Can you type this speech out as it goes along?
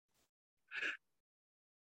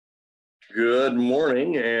Good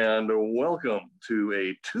morning and welcome to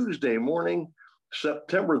a Tuesday morning,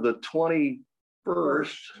 September the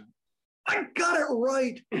 21st. I got it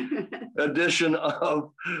right. Edition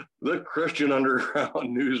of the Christian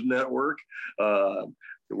Underground News Network.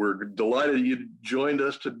 We're delighted you joined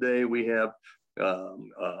us today. We have,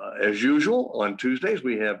 as usual, on Tuesdays,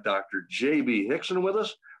 we have Dr. J.B. Hixson with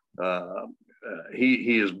us.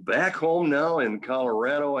 He is back home now in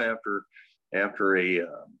Colorado after a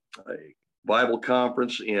Bible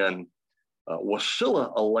conference in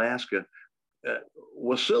Wasilla, Alaska.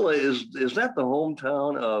 Wasilla, is that the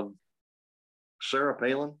hometown of Sarah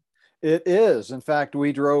Palin? It is. In fact,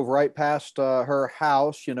 we drove right past her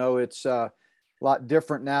house. You know, it's a lot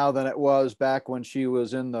different now than it was back when she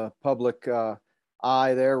was in the public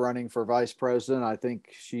eye there running for vice president. I think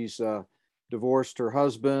she's divorced her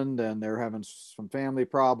husband and they're having some family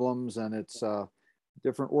problems, and it's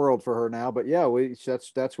different world for her now. But yeah,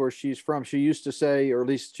 that's where she's from. She used to say, or at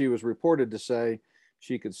least she was reported to say,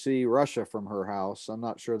 she could see Russia from her house. I'm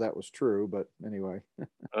not sure that was true, but anyway.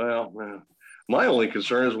 Well, my only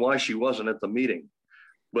concern is why she wasn't at the meeting.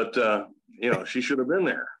 But she should have been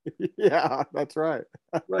there. Yeah, that's right.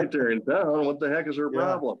 Right there in town. What the heck is her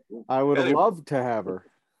problem? I would have loved to have her.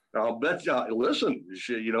 I'll bet you. Listen,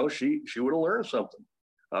 she would have learned something.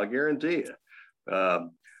 I'll guarantee you.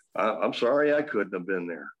 I'm sorry I couldn't have been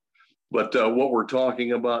there. But what we're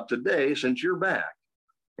talking about today, since you're back,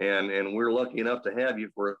 and we're lucky enough to have you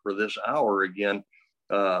for this hour again,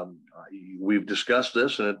 we've discussed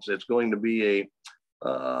this, and it's going to be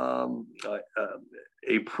a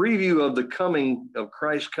preview of the coming of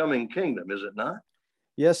Christ's coming kingdom, is it not?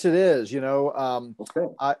 Yes, it is. Okay.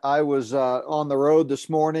 I was on the road this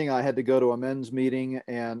morning. I had to go to a men's meeting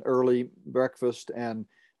and early breakfast, and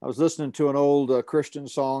I was listening to an old Christian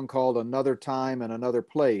song called Another Time and Another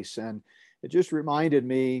Place. And it just reminded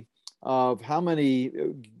me of how many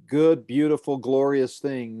good, beautiful, glorious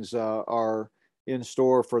things are in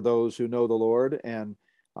store for those who know the Lord. And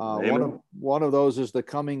one of those is the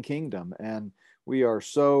coming kingdom. And we are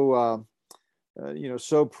so,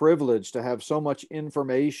 so privileged to have so much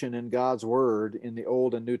information in God's word in the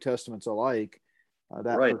Old and New Testaments alike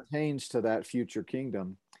that pertains to that future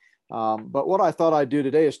kingdom. But what I thought I'd do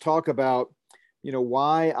today is talk about,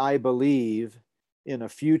 why I believe in a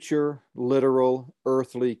future literal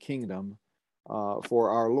earthly kingdom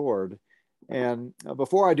for our Lord. And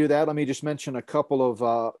before I do that, let me just mention a couple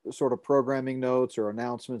of sort of programming notes or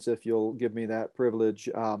announcements, if you'll give me that privilege.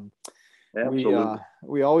 Absolutely.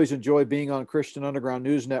 We always enjoy being on Christian Underground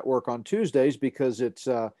News Network on Tuesdays because it's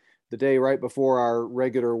the day right before our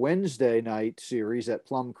regular Wednesday night series at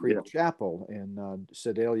Plum Creek Chapel in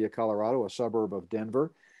Sedalia, Colorado, a suburb of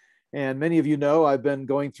Denver. And many of you know I've been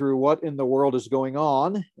going through What in the World is Going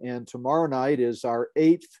On, and tomorrow night is our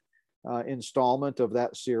 8th installment of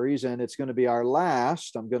that series, and it's going to be our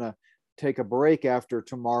last. I'm going to take a break after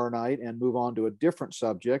tomorrow night and move on to a different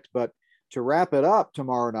subject, but to wrap it up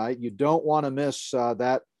tomorrow night, you don't want to miss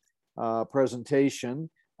that presentation.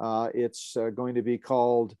 It's going to be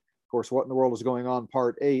called, of course, What in the World is Going On,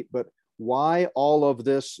 Part 8, but why all of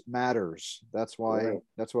this matters. That's why,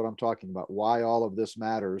 that's what I'm talking about, why all of this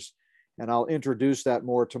matters. And I'll introduce that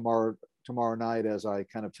more tomorrow night as I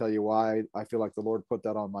kind of tell you why I feel like the Lord put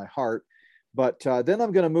that on my heart. But then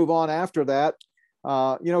I'm going to move on after that.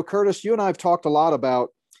 Curtis, you and I have talked a lot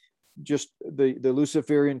about just the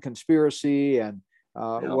Luciferian conspiracy and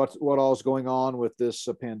what all is going on with this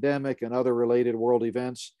pandemic and other related world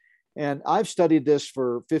events. And I've studied this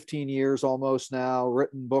for 15 years almost now,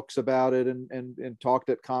 written books about it and talked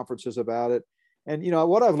at conferences about it. And,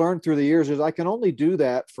 what I've learned through the years is I can only do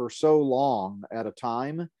that for so long at a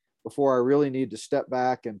time before I really need to step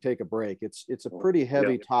back and take a break. It's a pretty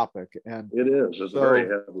heavy topic. And it is. It's a very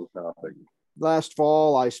heavy topic. Last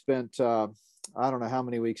fall, I spent, I don't know how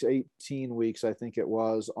many weeks, 18 weeks, I think it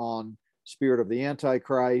was, on Spirit of the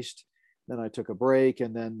Antichrist. Then I took a break.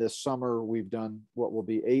 And then this summer, we've done what will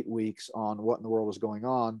be 8 weeks on What in the World is Going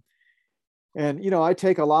On. And, I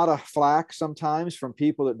take a lot of flack sometimes from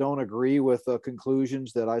people that don't agree with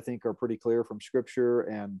conclusions that I think are pretty clear from Scripture.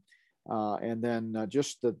 And then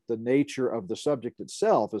just the nature of the subject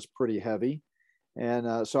itself is pretty heavy.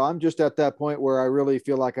 And so I'm just at that point where I really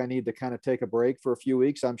feel like I need to kind of take a break for a few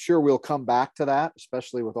weeks. I'm sure we'll come back to that,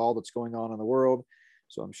 especially with all that's going on in the world.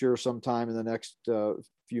 So I'm sure sometime in the next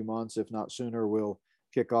few months, if not sooner, we'll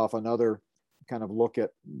kick off another kind of look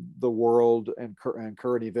at the world and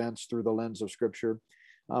current events through the lens of Scripture.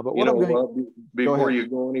 But what before you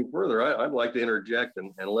go any further, I'd like to interject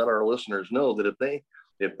and let our listeners know that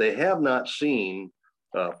if they have not seen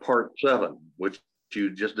Part 7, which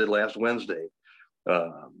you just did last Wednesday.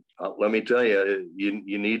 Let me tell you,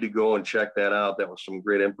 you need to go and check that out. That was some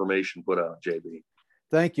great information put out, JB.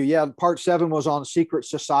 Thank you. Yeah, part 7 was on secret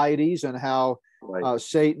societies and how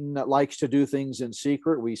Satan likes to do things in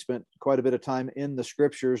secret. We spent quite a bit of time in the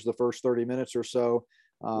scriptures, the first 30 minutes or so,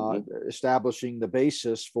 establishing the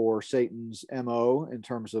basis for Satan's MO in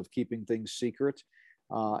terms of keeping things secret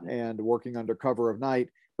and working under cover of night.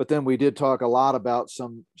 But then we did talk a lot about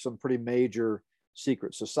some pretty major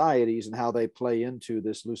secret societies and how they play into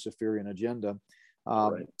this Luciferian agenda.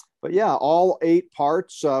 But yeah, all 8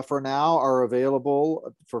 parts for now are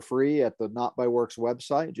available for free at the Not by Works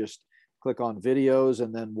website. Just click on videos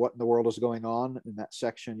and then what in the world is going on. In that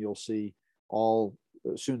section, you'll see all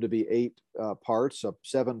soon to be 8 parts,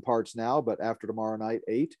 7 parts now, but after tomorrow night,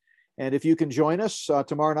 8. And if you can join us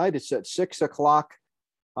tomorrow night, it's at 6 o'clock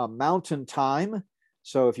Mountain Time.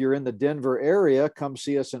 So if you're in the Denver area, come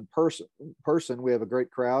see us in person. We have a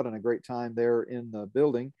great crowd and a great time there in the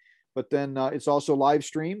building. But then it's also live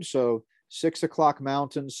streamed. So 6 o'clock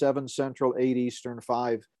Mountain, 7 Central, 8 Eastern,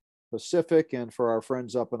 5 Pacific. And for our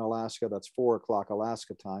friends up in Alaska, that's 4 o'clock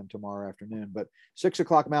Alaska time tomorrow afternoon. But 6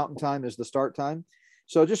 o'clock Mountain Time is the start time.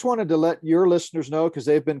 So just wanted to let your listeners know, because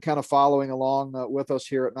they've been kind of following along with us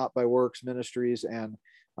here at Not by Works Ministries. And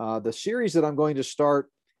the series that I'm going to start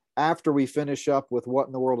after we finish up with what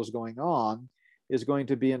in the world is going on is going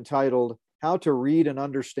to be entitled How to Read and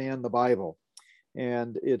Understand the Bible.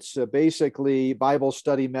 And it's basically Bible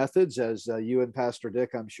study methods, as you and Pastor Dick,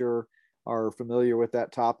 I'm sure, are familiar with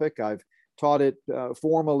that topic. I've taught it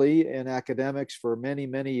formally in academics for many,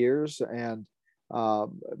 many years. And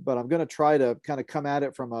but I'm going to try to kind of come at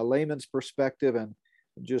it from a layman's perspective and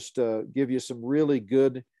just give you some really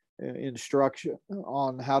good instruction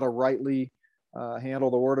on how to rightly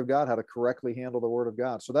handle the Word of God, how to correctly handle the Word of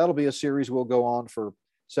God. So that'll be a series we'll go on for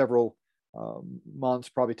several months,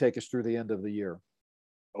 probably take us through the end of the year.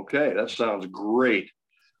 Okay, that sounds great.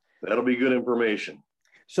 That'll be good information.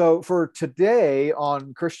 So for today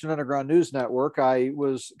on Christian Underground News Network, I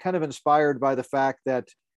was kind of inspired by the fact that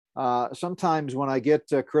sometimes when I get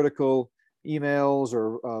critical emails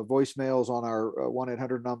or voicemails on our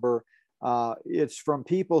 1-800 number, it's from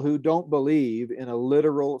people who don't believe in a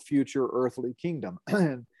literal future earthly kingdom.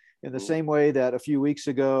 And in the same way that a few weeks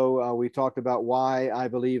ago, we talked about why I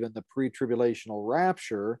believe in the pre-tribulational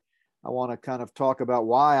rapture, I want to kind of talk about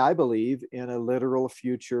why I believe in a literal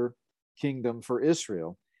future kingdom for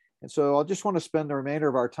Israel. And so I'll just want to spend the remainder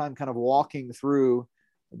of our time kind of walking through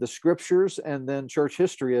the scriptures and then church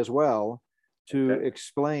history as well to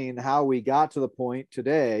explain how we got to the point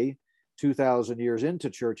today, 2,000 years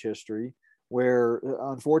into church history, where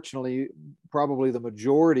unfortunately, probably the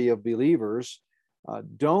majority of believers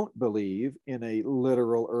don't believe in a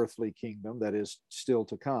literal earthly kingdom that is still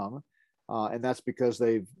to come. And that's because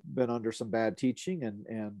they've been under some bad teaching,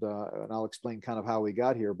 and I'll explain kind of how we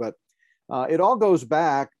got here. But it all goes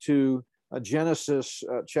back to Genesis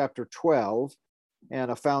chapter 12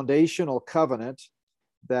 and a foundational covenant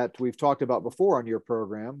that we've talked about before on your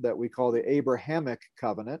program that we call the Abrahamic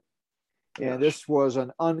covenant. And this was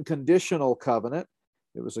an unconditional covenant.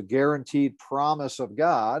 It was a guaranteed promise of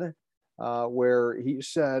God where he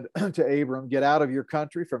said to Abram, get out of your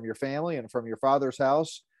country, from your family and from your father's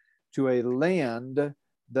house to a land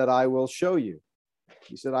that I will show you.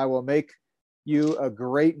 He said, I will make you a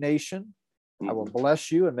great nation. I will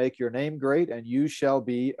bless you and make your name great, and you shall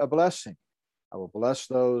be a blessing. I will bless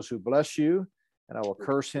those who bless you, and I will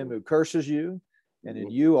curse him who curses you. And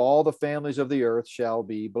in you, all the families of the earth shall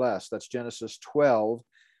be blessed. That's Genesis 12,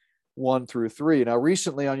 1-3. Now,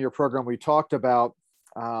 recently on your program, we talked about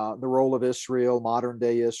the role of Israel, modern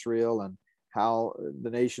day Israel, and how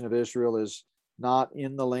the nation of Israel is not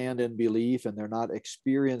in the land in belief, and they're not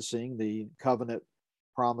experiencing the covenant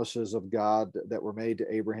promises of God that were made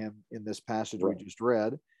to Abraham in this passage we just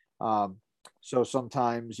read. So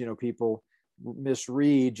sometimes, people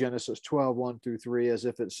misread Genesis 12, 1-3 as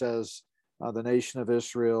if it says the nation of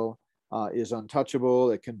Israel is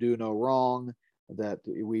untouchable, it can do no wrong, that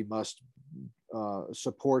we must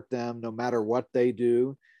support them no matter what they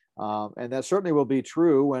do. And that certainly will be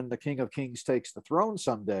true when the King of Kings takes the throne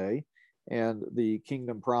someday and the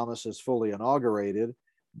kingdom promise is fully inaugurated.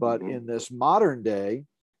 But in this modern day,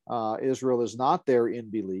 Israel is not there in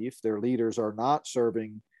belief. Their leaders are not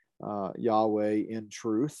serving Yahweh in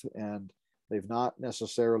truth, and they've not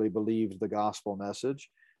necessarily believed the gospel message.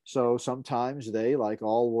 So sometimes they, like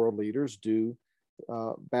all world leaders, do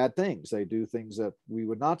bad things. They do things that we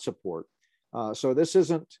would not support. So this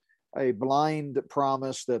isn't a blind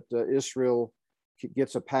promise that Israel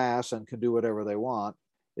gets a pass and can do whatever they want.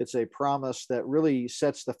 It's a promise that really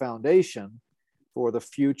sets the foundation for the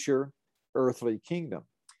future earthly kingdom.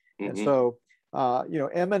 And Mhm. so,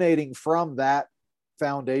 emanating from that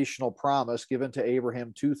foundational promise given to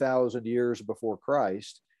Abraham 2,000 years before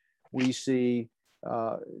Christ, we see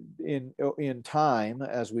in time,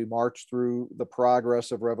 as we march through the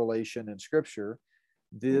progress of Revelation and Scripture,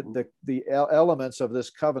 the elements of this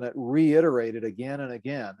covenant reiterated again and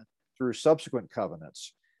again through subsequent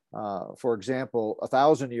covenants. For example,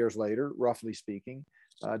 1,000 years later, roughly speaking,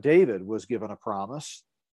 David was given a promise,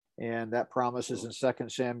 and that promise is in 2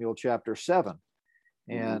 Samuel chapter 7.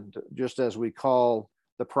 And just as we call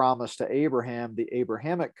the promise to Abraham the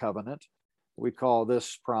Abrahamic covenant, we call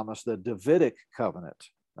this promise the Davidic covenant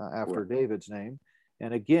after David's name.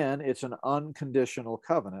 And again, it's an unconditional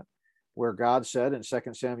covenant where God said in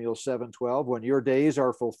 2 Samuel 7:12, when your days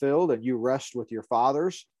are fulfilled and you rest with your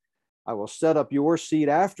fathers, I will set up your seed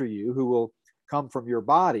after you who will come from your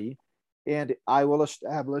body, and I will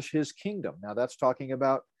establish his kingdom. Now that's talking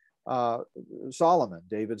about Solomon,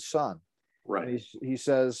 David's son. Right. And he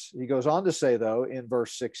says, he goes on to say, though, in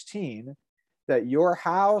verse 16, that your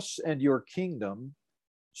house and your kingdom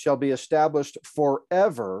shall be established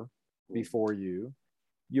forever before you.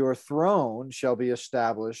 Your throne shall be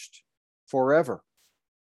established forever.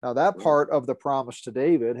 Now, that part of the promise to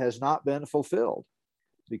David has not been fulfilled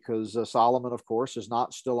because Solomon, of course, is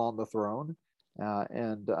not still on the throne.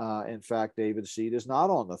 And in fact, David's seed is not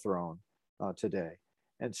on the throne today.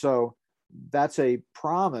 And so that's a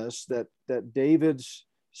promise that David's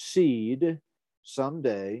seed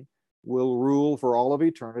someday will rule for all of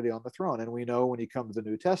eternity on the throne. And we know when you come to the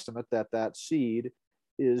New Testament that seed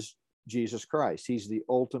is Jesus Christ. He's the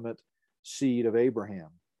ultimate seed of Abraham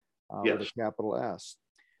with a capital S.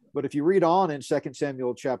 But if you read on in 2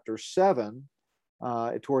 Samuel chapter 7,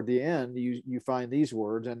 toward the end, you find these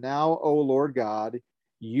words, and now, O Lord God,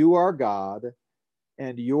 you are God,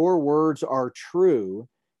 and your words are true,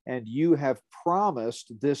 and you have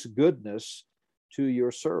promised this goodness to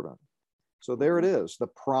your servant. So there it is, the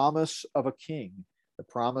promise of a king, the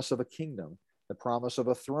promise of a kingdom, the promise of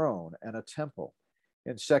a throne and a temple.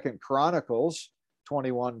 In 2 Chronicles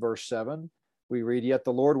 21, verse 7, we read, yet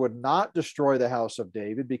the Lord would not destroy the house of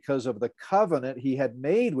David because of the covenant he had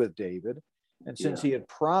made with David, and since he had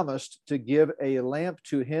promised to give a lamp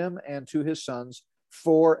to him and to his sons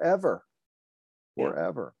forever.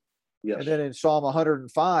 Forever. Yes. And then in Psalm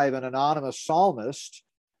 105, an anonymous psalmist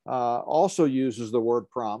also uses the word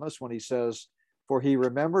promise when he says, for he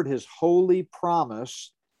remembered his holy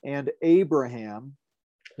promise and Abraham,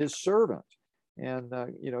 his servant. And,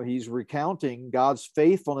 he's recounting God's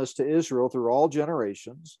faithfulness to Israel through all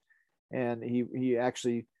generations. And he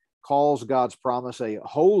actually calls God's promise a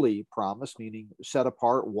holy promise, meaning set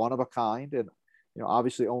apart, one of a kind. And,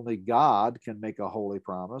 obviously only God can make a holy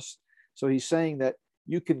promise. So he's saying that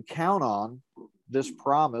you can count on this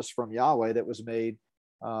promise from Yahweh that was made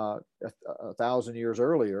 1,000 years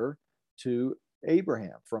earlier to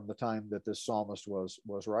Abraham from the time that this psalmist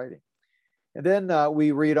was writing. And then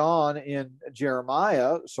we read on in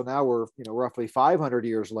Jeremiah. So now we're roughly 500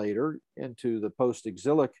 years later into the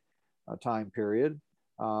post-exilic time period.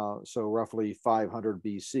 So roughly 500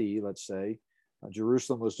 BC, let's say.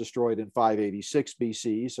 Jerusalem was destroyed in 586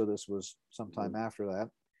 BC. So this was sometime after that.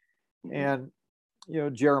 And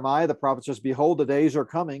Jeremiah, the prophet says, behold, the days are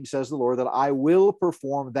coming, says the Lord, that I will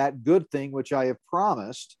perform that good thing which I have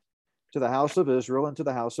promised to the house of Israel and to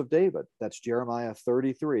the house of David. That's Jeremiah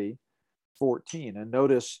 33:14. And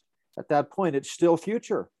notice at that point, it's still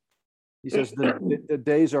future. He says, the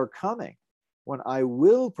days are coming when I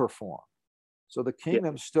will perform. So the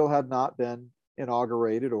kingdom still had not been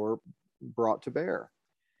inaugurated or brought to bear.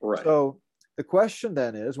 Right. So the question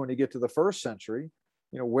then is, when you get to the first century,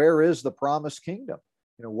 where is the promised kingdom?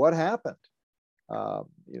 What happened?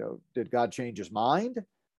 Did God change his mind?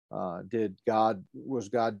 Was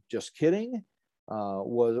God just kidding?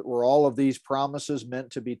 Were all of these promises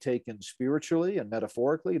meant to be taken spiritually and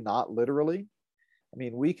metaphorically, not literally? I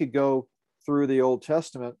mean, we could go through the Old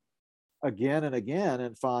Testament again and again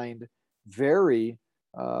and find very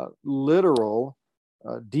literal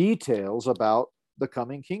details about the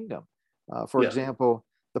coming kingdom. For example,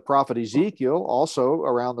 the prophet Ezekiel, also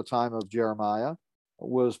around the time of Jeremiah,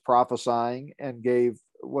 was prophesying and gave,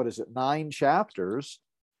 9 chapters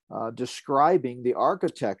describing the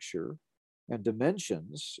architecture and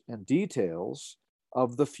dimensions and details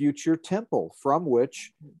of the future temple from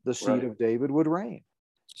which the seed of David would reign.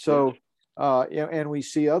 So, and we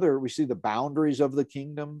see the boundaries of the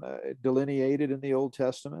kingdom delineated in the Old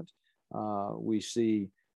Testament. We see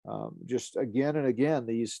just again and again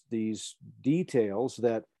these details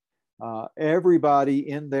that everybody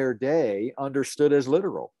in their day understood as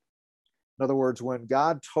literal. In other words, when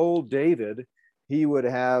God told David he would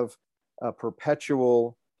have a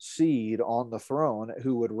perpetual seed on the throne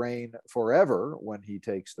who would reign forever when he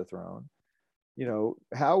takes the throne,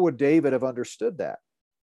 how would David have understood that?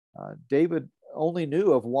 David only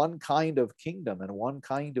knew of one kind of kingdom and one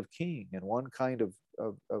kind of king and one kind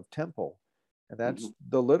of temple, and that's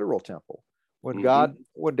the literal temple.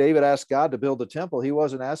 When David asked God to build the temple, he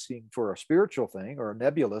wasn't asking for a spiritual thing or a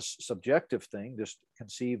nebulous subjective thing just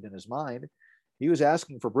conceived in his mind. He was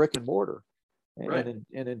asking for brick and mortar. Right. And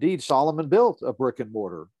indeed, Solomon built a brick and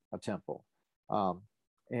mortar, a temple,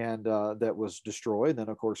 and that was destroyed. Then,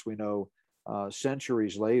 of course, we know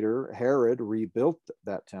centuries later, Herod rebuilt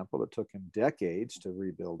that temple. It took him decades to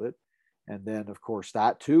rebuild it. And then, of course,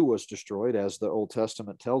 that too was destroyed, as the Old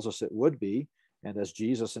Testament tells us it would be, and as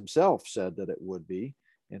Jesus himself said that it would be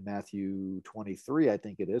in Matthew 23, I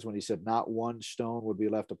think it is, when he said not one stone would be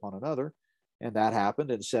left upon another. And that happened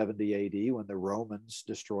in 70 AD when the Romans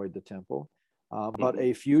destroyed the temple. But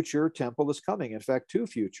a future temple is coming. In fact, two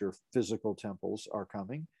future physical temples are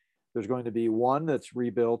coming. There's going to be one that's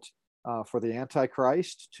rebuilt for the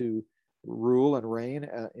Antichrist to rule and reign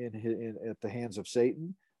at the hands of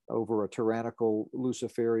Satan over a tyrannical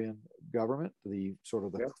Luciferian government, the sort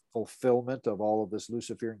of the fulfillment of all of this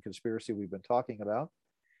Luciferian conspiracy we've been talking about.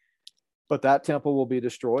 But that temple will be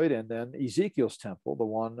destroyed, and then Ezekiel's temple, the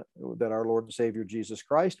one that our Lord and Savior Jesus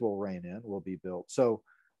Christ will reign in, will be built. So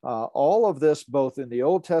all of this, both in the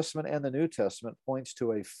Old Testament and the New Testament, points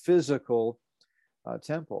to a physical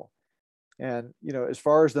temple. And, as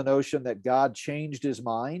far as the notion that God changed his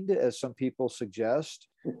mind, as some people suggest,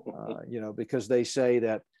 because they say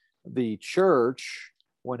that the church,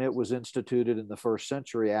 when it was instituted in the first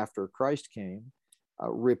century after Christ came,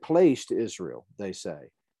 replaced Israel, they say,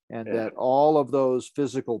 and that all of those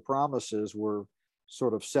physical promises were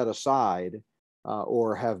sort of set aside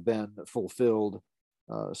or have been fulfilled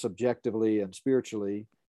subjectively and spiritually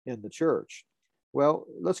in the church. Well,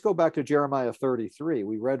 let's go back to Jeremiah 33.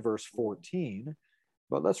 We read verse 14,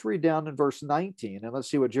 but let's read down in verse 19 and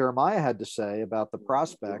let's see what Jeremiah had to say about the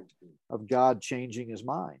prospect of God changing his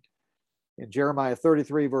mind. In Jeremiah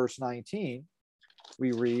 33, verse 19,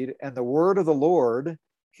 we read, "And the word of the Lord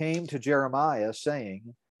came to Jeremiah,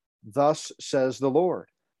 saying, Thus says the Lord,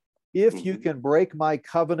 if you can break my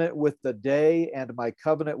covenant with the day and my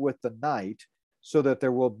covenant with the night, so that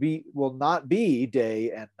there will not be day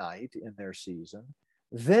and night in their season,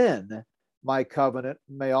 then my covenant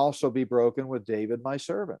may also be broken with David my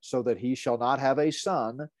servant, so that he shall not have a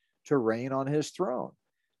son to reign on his throne."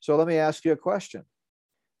 So let me ask you a question.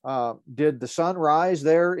 Did the sun rise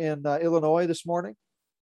there in Illinois this morning?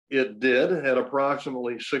 It did at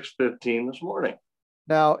approximately 6:15 this morning.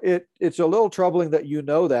 Now, it's a little troubling that you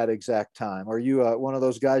know that exact time. Are you one of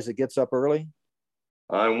those guys that gets up early?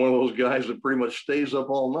 I'm one of those guys that pretty much stays up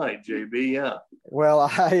all night, JB. Yeah. Well,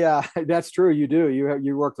 that's true. You do.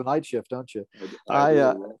 You work the night shift, don't you?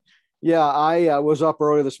 I was up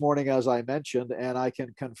early this morning, as I mentioned, and I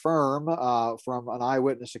can confirm from an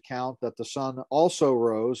eyewitness account that the sun also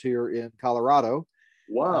rose here in Colorado.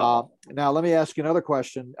 Wow. Now, let me ask you another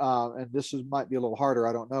question, and this might be a little harder.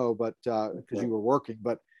 I don't know, but because you were working,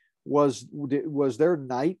 but was there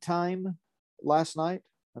nighttime last night?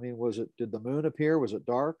 I mean, did the moon appear? Was it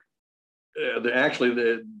dark? Actually,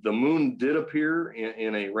 the moon did appear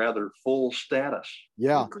in a rather full status.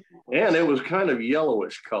 Yeah. And it was kind of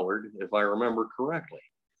yellowish colored, if I remember correctly.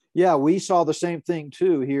 Yeah, we saw the same thing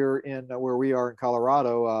too here in where we are in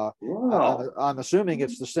Colorado. Wow. I'm assuming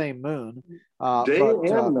it's the same moon. Day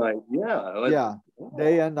and night, yeah. Yeah,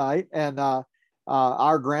 day and night. And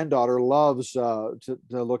our granddaughter loves to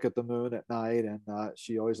look at the moon at night, and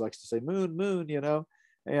she always likes to say, "Moon, moon,"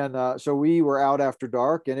 And so we were out after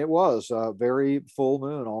dark, and it was a very full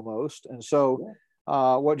moon almost. And so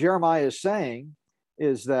what Jeremiah is saying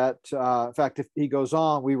is that, in fact, if he goes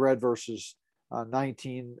on, we read verses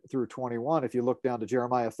 19 through 21. If you look down to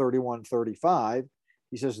Jeremiah 31:35,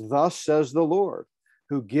 he says, "Thus says the Lord,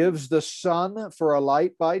 who gives the sun for a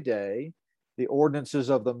light by day, the ordinances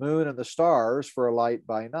of the moon and the stars for a light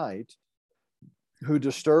by night, who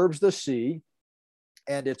disturbs the sea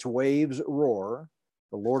and its waves roar.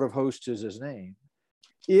 The Lord of hosts is his name.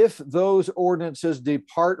 If those ordinances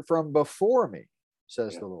depart from before me,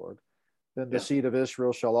 says the Lord, then the seed of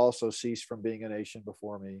Israel shall also cease from being a nation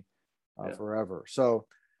before me forever." So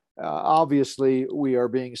obviously we are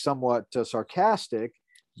being somewhat sarcastic,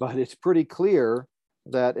 but it's pretty clear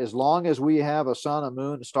that as long as we have a sun, a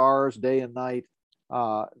moon, stars, day and night,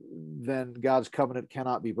 then God's covenant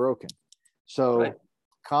cannot be broken. So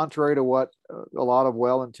contrary to what a lot of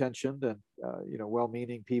well-intentioned and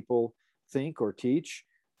well-meaning people think or teach,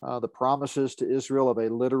 The promises to Israel of a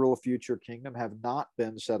literal future kingdom have not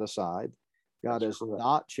been set aside. God has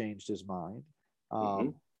not changed his mind.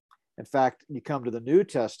 In fact, you come to the New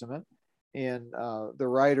Testament, and the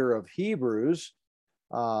writer of Hebrews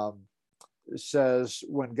says,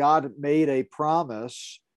 when God made a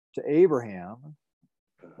promise to Abraham,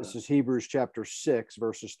 this is Hebrews chapter 6,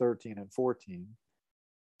 verses 13 and 14.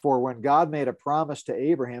 For when God made a promise to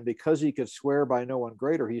Abraham, because he could swear by no one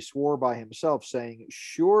greater, he swore by himself, saying,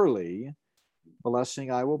 surely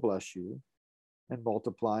blessing I will bless you, and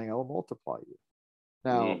multiplying I will multiply you.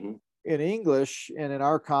 Now, in English and in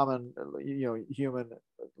our common,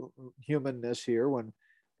 humanness here,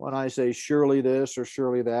 when I say surely this or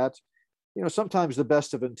surely that, sometimes the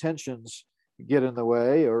best of intentions get in the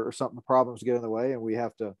way, or something, problems get in the way, and we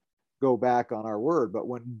have to go back on our word. But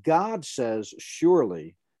when God says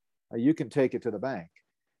surely, you can take it to the bank.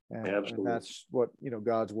 And that's what,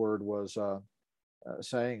 God's word was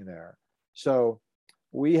saying there. So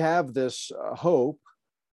we have this hope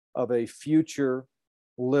of a future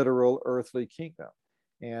literal earthly kingdom.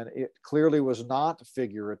 And it clearly was not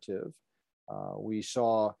figurative. We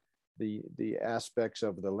saw the aspects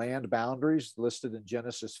of the land boundaries listed in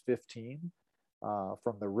Genesis 15,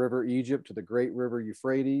 from the river Egypt to the great river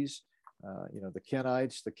Euphrates, the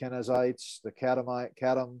Kenites, the Kenizzites, the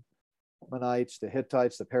Kadmonites, the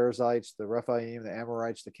Hittites, the Perizzites, the Rephaim, the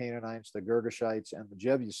Amorites, the Canaanites, the Girgashites, and the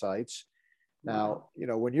Jebusites. Now,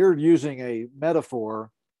 when you're using a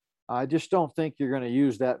metaphor, I just don't think you're going to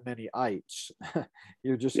use that many ites.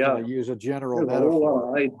 You're just going to use a general metaphor. A whole lot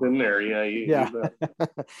of ites in there. Yeah.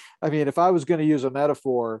 I mean, if I was going to use a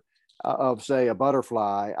metaphor of, say, a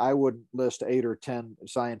butterfly, I wouldn't list 8 or 10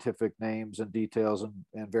 scientific names and details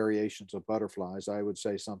and variations of butterflies. I would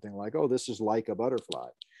say something like, oh, this is like a butterfly.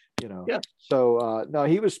 So no,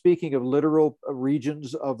 he was speaking of literal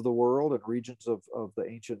regions of the world and regions of the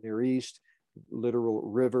ancient Near East, literal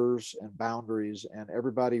rivers and boundaries. And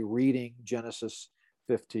everybody reading Genesis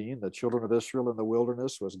 15, the children of Israel in the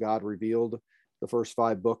wilderness, was God revealed the first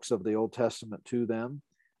 5 books of the Old Testament to them.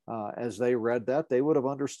 As they read that, they would have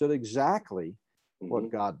understood exactly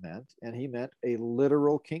what God meant. And he meant a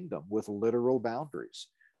literal kingdom with literal boundaries.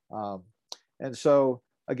 And so,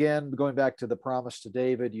 again, going back to the promise to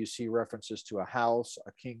David, you see references to a house,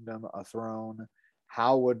 a kingdom, a throne.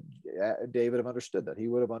 How would David have understood that? He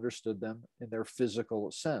would have understood them in their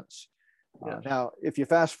physical sense. Now, if you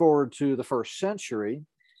fast forward to the first century,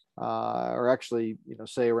 or actually,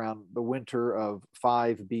 say around the winter of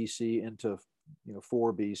 5 BC into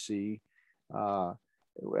 4 BC,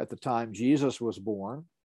 at the time Jesus was born,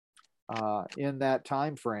 in that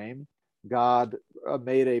time frame, God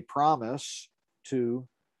made a promise to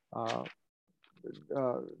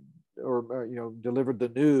delivered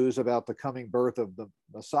the news about the coming birth of the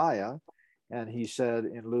Messiah. And he said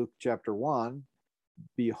in Luke chapter 1,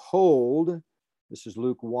 behold, this is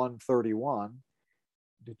Luke 1:31,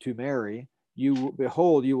 to Mary, you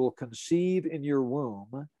will conceive in your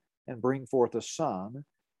womb and bring forth a son,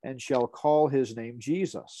 and shall call his name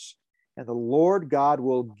Jesus. And the Lord God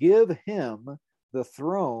will give him the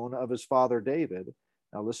throne of his father David.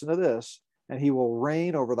 Now listen to this. And he will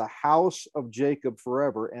reign over the house of Jacob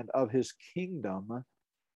forever, and of his kingdom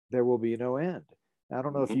there will be no end. Now, I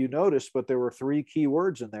don't know if you noticed, but there were 3 key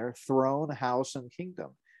words in there: throne, house, and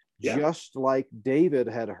kingdom, just like David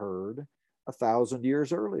had heard 1,000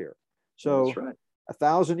 years earlier. So that's right.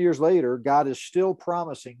 1,000 years later, God is still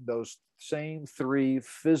promising those same 3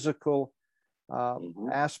 physical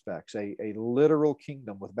aspects, a literal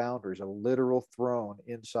kingdom with boundaries, a literal throne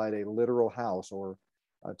inside a literal house or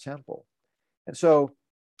a temple. And so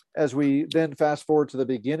as we then fast forward to the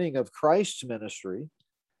beginning of Christ's ministry,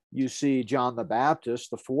 you see John the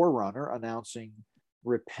Baptist, the forerunner, announcing,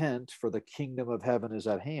 repent, for the kingdom of heaven is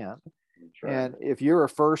at hand. Right. And if you're a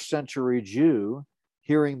first century Jew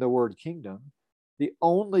hearing the word kingdom, the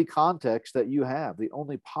only context that you have, the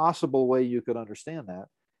only possible way you could understand that,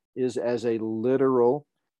 is as a literal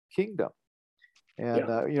kingdom.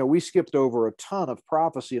 And, we skipped over a ton of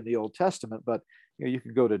prophecy in the Old Testament, but you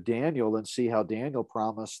could go to Daniel and see how Daniel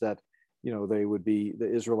promised that,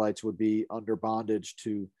 the Israelites would be under bondage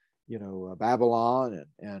to, Babylon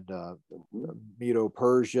and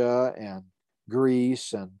Medo-Persia and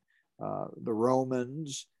Greece and the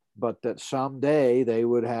Romans, but that someday they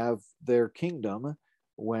would have their kingdom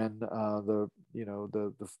when the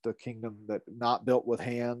kingdom that not built with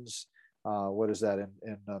hands. What is that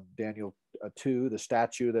in Daniel 2, the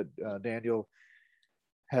statue that Daniel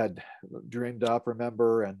had dreamed up,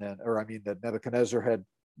 remember, that Nebuchadnezzar had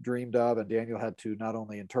dreamed of, and Daniel had to not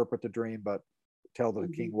only interpret the dream, but tell the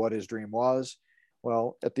king what his dream was.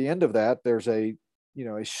 Well, at the end of that, there's a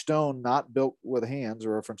a stone not built with hands, a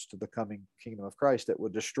reference to the coming kingdom of Christ that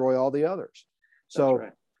would destroy all the others. So,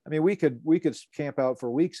 right. I mean, we could camp out for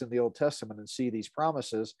weeks in the Old Testament and see these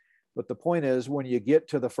promises. But the point is, when you get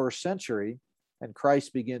to the first century and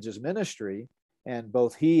Christ begins his ministry, and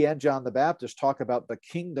both he and John the Baptist talk about the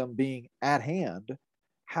kingdom being at hand,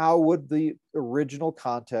 how would the original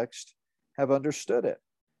context have understood it?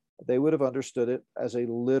 They would have understood it as a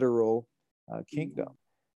literal kingdom.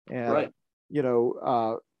 And, right.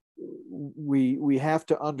 We have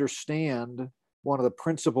to understand one of the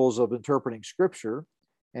principles of interpreting Scripture,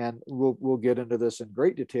 and we'll get into this in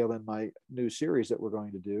great detail in my new series that we're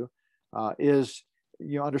going to do, is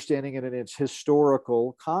understanding it in its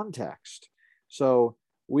historical context. So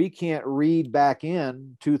we can't read back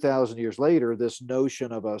in 2,000 years later this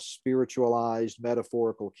notion of a spiritualized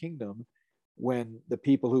metaphorical kingdom when the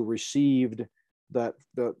people who received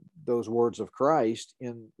those words of Christ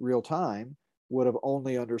in real time would have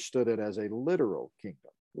only understood it as a literal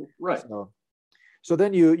kingdom. Right. So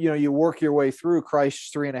then you work your way through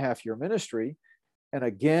Christ's 3.5-year ministry, and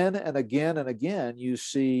again and again and again you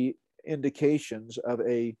see indications of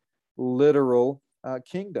a literal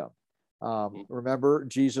kingdom. Remember,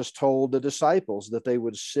 Jesus told the disciples that they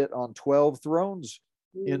would sit on 12 thrones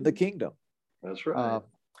in the kingdom. That's right.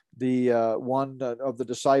 One of the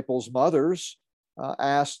disciples' mothers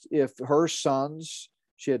asked if her sons,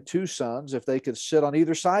 she had 2 sons, if they could sit on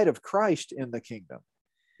either side of Christ in the kingdom.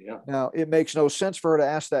 Yeah. Now, it makes no sense for her to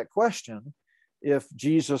ask that question if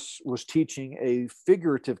Jesus was teaching a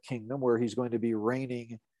figurative kingdom where he's going to be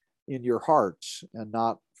reigning in your hearts and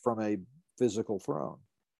not from a physical throne.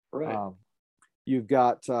 Right. You've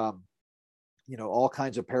got all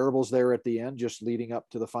kinds of parables there at the end, just leading up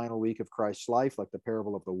to the final week of Christ's life, like the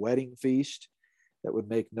parable of the wedding feast, that would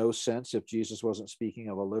make no sense if Jesus wasn't speaking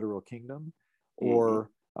of a literal kingdom. Or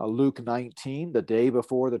Luke 19, the day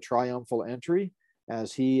before the triumphal entry,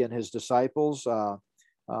 as he and his disciples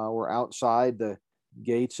were outside the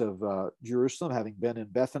gates of Jerusalem, having been in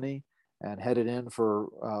Bethany and headed in for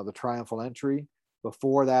the triumphal entry.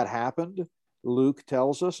 Before that happened, Luke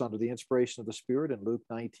tells us, under the inspiration of the Spirit, in Luke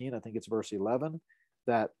 19, I think it's verse 11,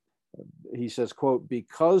 that he says, quote,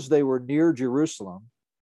 because they were near Jerusalem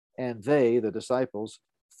and they, the disciples,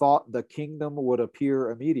 thought the kingdom would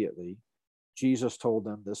appear immediately, Jesus told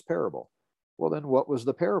them this parable. Well, then what was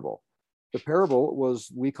the parable? The parable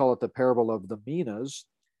was, we call it the parable of the minas.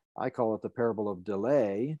 I call it the parable of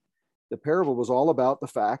delay. The parable was all about the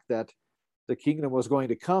fact that the kingdom was going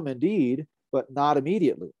to come indeed, but not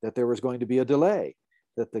immediately, that there was going to be a delay,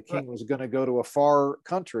 that the king was going to go to a far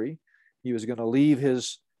country. He was going to leave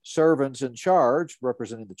his servants in charge,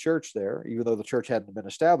 representing the church there, even though the church hadn't been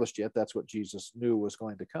established yet. That's what Jesus knew was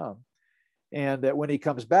going to come. And that when he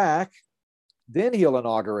comes back, then he'll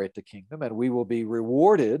inaugurate the kingdom, and we will be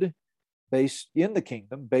rewarded based in the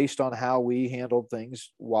kingdom based on how we handled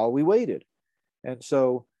things while we waited. And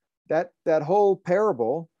so that whole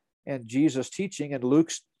parable and Jesus teaching, and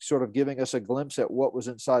Luke's sort of giving us a glimpse at what was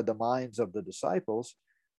inside the minds of the disciples,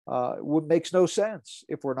 makes no sense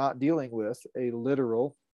if we're not dealing with a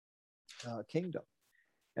literal kingdom.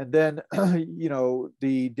 And then,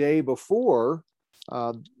 the day before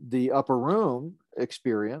the upper room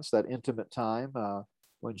experience, that intimate time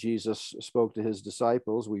when Jesus spoke to his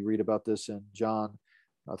disciples, we read about this in John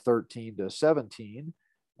 13 to 17.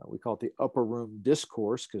 We call it the upper room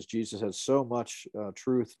discourse because Jesus has so much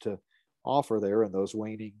truth to offer there in those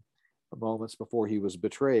waning moments before he was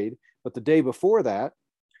betrayed. But the day before that,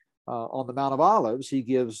 on the Mount of Olives, he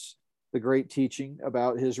gives the great teaching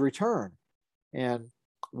about his return. And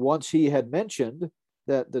once he had mentioned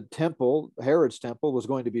that the temple, Herod's temple, was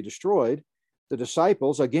going to be destroyed, the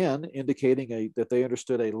disciples, again indicating that they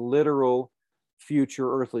understood a literal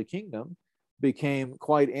future earthly kingdom, became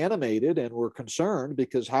quite animated and were concerned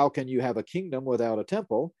because how can you have a kingdom without a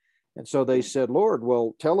temple? And so they said, Lord,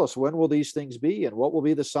 well, tell us, when will these things be and what will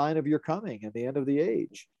be the sign of your coming and the end of the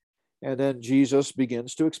age? And then Jesus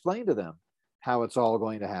begins to explain to them how it's all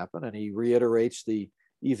going to happen. And he reiterates the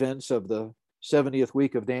events of the 70th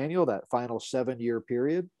week of Daniel, that final 7-year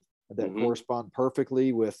period that correspond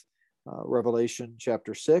perfectly with Revelation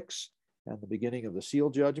chapter 6 and the beginning of the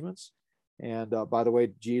seal judgments. And by the way,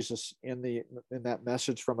 Jesus in that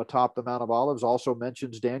message from atop the Mount of Olives also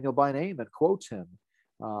mentions Daniel by name and quotes him.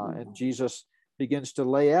 And Jesus begins to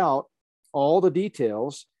lay out all the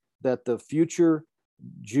details that the future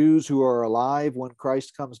Jews who are alive when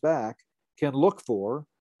Christ comes back can look for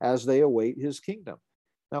as they await his kingdom.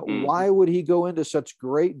 Now, why would he go into such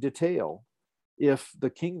great detail if the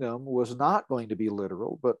kingdom was not going to be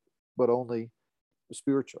literal, but only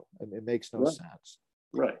spiritual? And it makes no sense.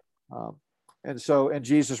 Right. And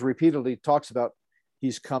Jesus repeatedly talks about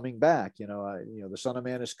he's coming back. The Son of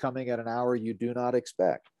Man is coming at an hour you do not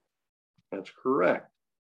expect. That's correct.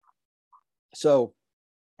 So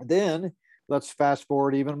then let's fast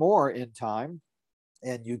forward even more in time,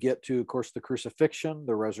 and you get to, of course, the crucifixion,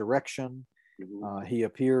 the resurrection. He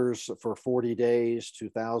appears for 40 days to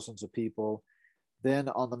thousands of people. Then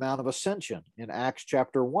on the Mount of Ascension in Acts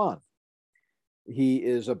chapter 1, he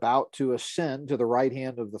is about to ascend to the right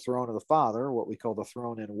hand of the throne of the Father, what we call the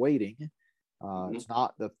throne in waiting. It's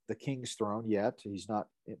not the king's throne yet. He's not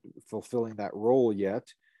fulfilling that role yet.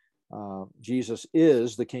 Jesus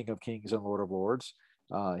is the King of Kings and Lord of Lords.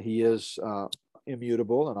 He is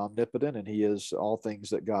immutable and omnipotent, and he is all things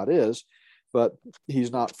that God is, but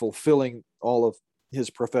he's not fulfilling all of his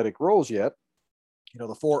prophetic roles yet.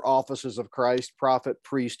 The four offices of Christ: prophet,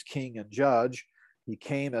 priest, king, and judge. He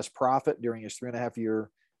came as prophet during his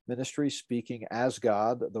 3.5-year ministry, speaking as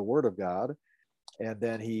God, the word of God. And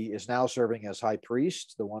then he is now serving as high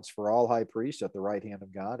priest, the once for all high priest at the right hand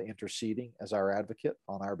of God, interceding as our advocate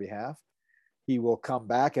on our behalf. He will come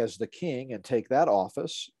back as the king and take that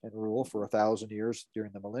office and rule for 1,000 years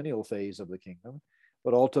during the millennial phase of the kingdom.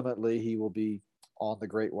 But ultimately, he will be on the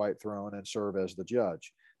great white throne and serve as the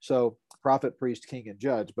judge. So prophet, priest, king, and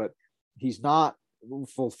judge, but he's not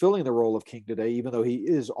fulfilling the role of king today, even though he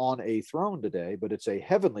is on a throne today, but it's a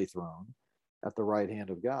heavenly throne at the right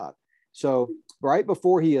hand of God. So right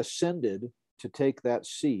before he ascended to take that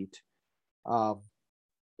seat,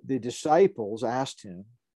 the disciples asked him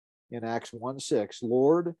in Acts 1:6,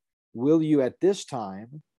 Lord, will you at this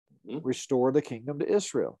time restore the kingdom to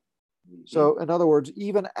Israel? So in other words,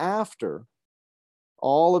 even after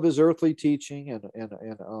all of his earthly teaching and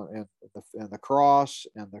the cross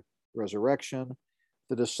and the resurrection,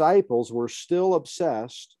 the disciples were still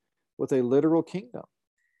obsessed with a literal kingdom.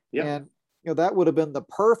 And that would have been the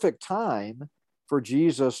perfect time for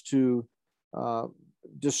Jesus to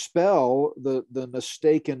dispel the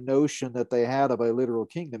mistaken notion that they had of a literal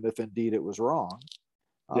kingdom, if indeed it was wrong.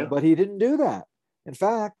 But he didn't do that. In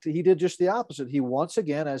fact, he did just the opposite. He once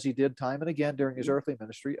again, as he did time and again during his earthly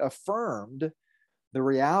ministry, affirmed the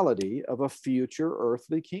reality of a future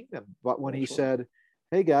earthly kingdom. But when he said,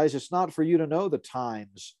 hey guys, it's not for you to know the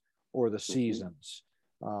times or the seasons.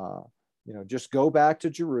 Just go back to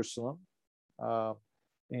Jerusalem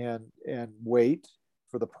and wait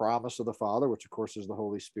for the promise of the Father, which of course is the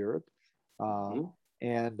Holy Spirit.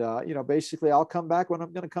 Basically I'll come back when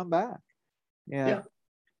I'm going to come back.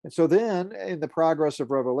 And so then in the progress of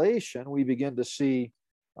Revelation, we begin to see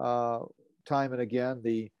time and again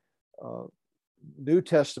the New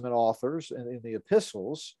Testament authors in the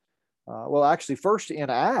epistles. Actually, first in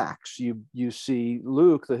Acts, you see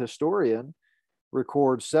Luke, the historian,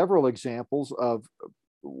 record several examples of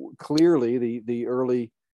clearly the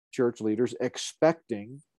early church leaders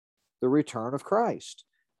expecting the return of Christ.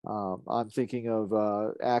 I'm thinking of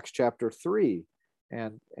Acts chapter 3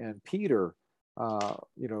 and Peter,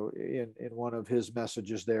 in one of his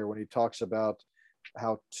messages there when he talks about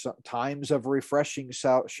how times of refreshing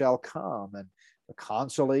shall come and the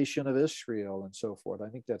consolation of Israel and so forth. I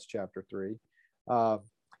think that's chapter 3. But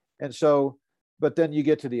then you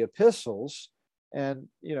get to the epistles and,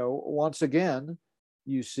 once again,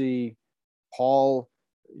 you see Paul,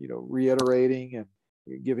 reiterating and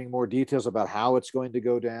giving more details about how it's going to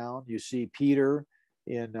go down. You see Peter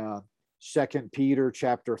in 2 Peter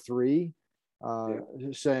chapter 3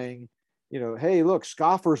 saying, hey, look,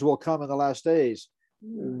 scoffers will come in the last days,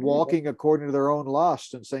 walking according to their own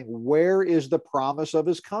lust, and saying, where is the promise of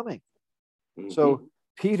his coming? So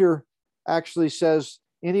Peter actually says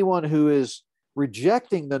anyone who is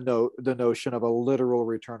rejecting the notion of a literal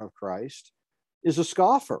return of Christ is a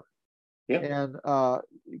scoffer. And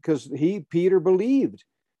because Peter believed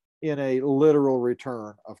in a literal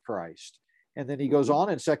return of Christ. And then he goes on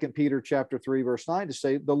in 2 Peter chapter 3, verse 9 to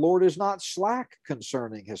say, the Lord is not slack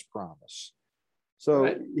concerning his promise.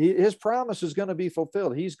 So his promise is going to be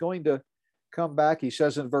fulfilled. He's going to come back. He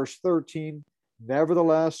says in verse 13,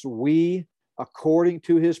 nevertheless, we, according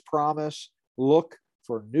to his promise, look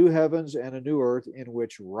for new heavens and a new earth in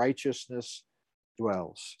which righteousness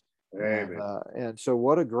dwells. And so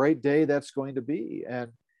what a great day that's going to be.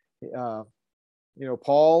 And,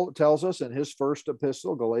 Paul tells us in his first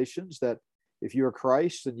epistle, Galatians, that if you are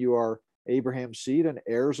Christ, then you are Abraham's seed and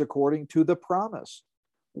heirs according to the promise.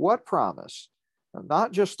 What promise?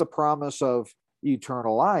 Not just the promise of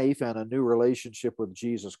eternal life and a new relationship with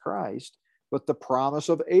Jesus Christ, but the promise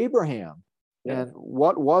of Abraham. And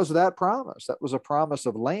what was that promise? That was a promise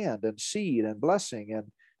of land and seed and blessing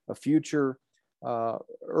and a future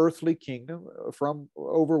earthly kingdom from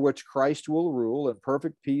over which Christ will rule in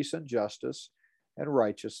perfect peace and justice and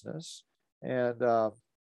righteousness. And,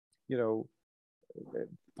 you know,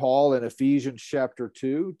 Paul in Ephesians chapter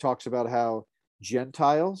 2 talks about how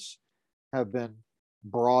Gentiles have been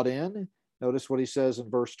brought in. Notice what he says in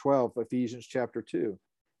verse 12, Ephesians chapter 2.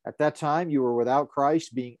 At that time, you were without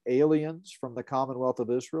Christ, being aliens from the commonwealth of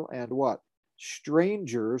Israel, and what?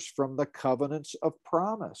 Strangers from the covenants of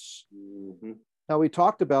promise. Mm-hmm. Now, we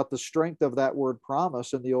talked about the strength of that word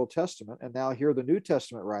promise in the Old Testament, and now here the New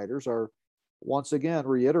Testament writers are once again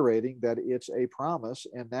reiterating that it's a promise,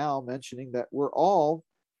 and now mentioning that we're all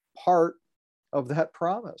part of that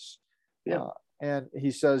promise. Yeah. And he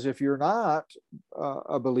says, if you're not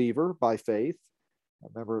a believer by faith, I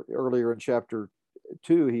remember earlier in chapter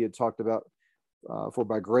 2, he had talked about, for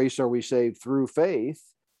by grace are we saved through faith.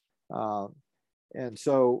 And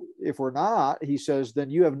so if we're not, he says, then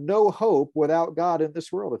you have no hope without God in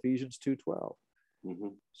this world, Ephesians 2:12. Mm-hmm.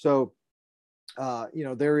 So, you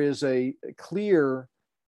know, there is a clear,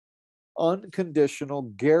 unconditional,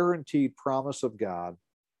 guaranteed promise of God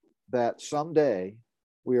that someday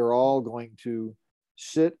we are all going to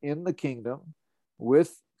sit in the kingdom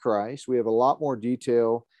with Christ. We have a lot more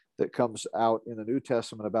detail that comes out in the New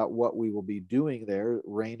Testament about what we will be doing there,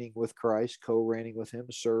 reigning with Christ, co-reigning with him,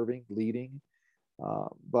 serving, leading.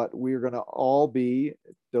 But we're going to all be,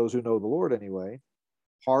 those who know the Lord anyway,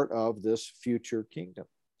 part of this future kingdom.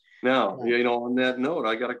 Now, you know, on that note,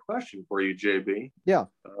 I got a question for you, JB. Yeah.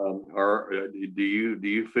 Do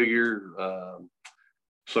you figure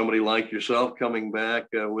somebody like yourself coming back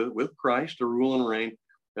with Christ to rule and reign?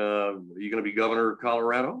 Are you going to be governor of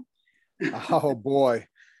Colorado? Oh boy,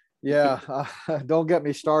 yeah. Don't get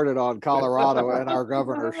me started on Colorado and our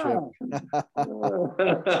governorship.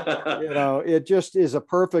 You know, it just is a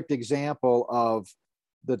perfect example of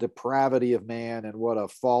the depravity of man and what a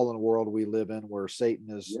fallen world we live in, where Satan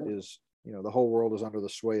is, you know, the whole world is under the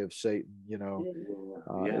sway of Satan. You know,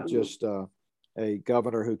 just a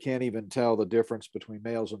governor who can't even tell the difference between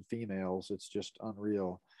males and females. It's just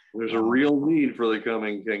unreal. There's a real need for the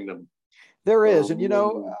coming kingdom. There is. And, you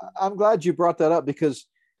know, I'm glad you brought that up, because,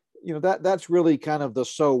 you know, that's really kind of the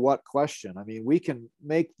so what question. I mean, we can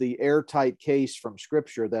make the airtight case from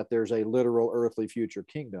scripture that there's a literal earthly future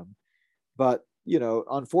kingdom. But, you know,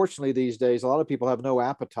 unfortunately, these days, a lot of people have no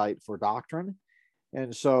appetite for doctrine.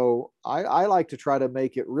 And so I like to try to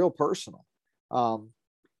make it real personal.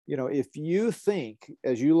 You know, if you think,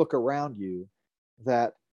 as you look around you,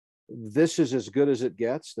 that this is as good as it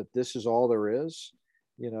gets, that this is all there is,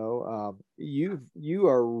 you know, you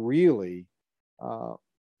are really,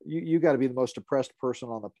 you got to be the most depressed person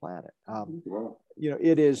on the planet. You know,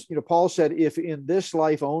 it is, you know, Paul said, if in this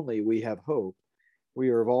life only we have hope, we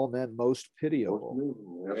are of all men most pitiable,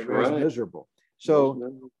 most miserable.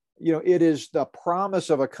 So, you know, it is the promise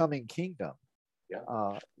of a coming kingdom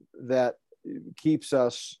that keeps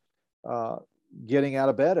us getting out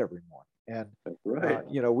of bed every morning. And,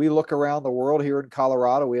 you know, we look around the world here in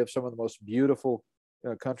Colorado, we have some of the most beautiful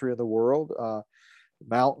country in the world,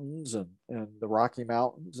 mountains and the Rocky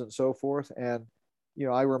Mountains and so forth. And, you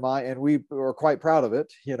know, and we are quite proud of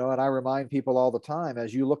it, you know, and I remind people all the time,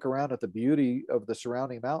 as you look around at the beauty of the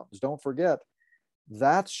surrounding mountains, don't forget,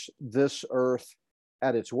 that's this earth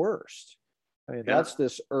at its worst. I mean, that's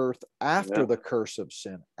this earth after the curse of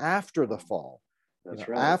sin, after the fall,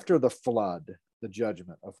 after the flood, the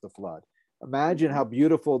judgment of the flood. Imagine how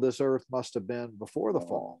beautiful this earth must have been before the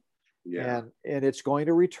fall. And it's going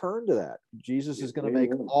to return to that. Jesus is going to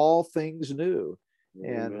make all things new.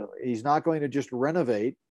 And he's not going to just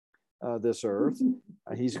renovate this earth.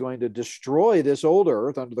 He's going to destroy this old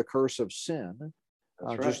earth under the curse of sin,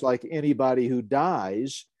 just like anybody who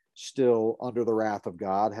dies still under the wrath of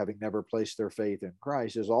God, having never placed their faith in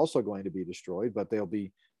Christ, is also going to be destroyed, but they'll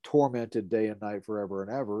be tormented day and night forever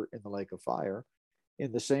and ever in the lake of fire.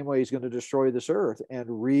 In the same way, he's going to destroy this earth and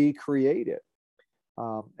recreate it.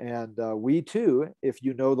 We too, if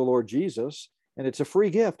you know the Lord Jesus, and it's a free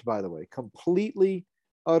gift, by the way, completely,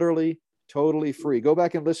 utterly, totally free. Go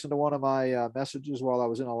back and listen to one of my messages while I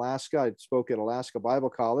was in Alaska. I spoke at Alaska Bible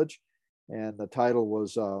College, and the title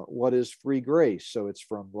was What is Free Grace? So it's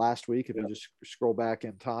from last week. If you just scroll back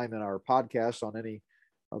in time in our podcast on any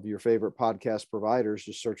of your favorite podcast providers,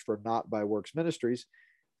 just search for Not by Works Ministries.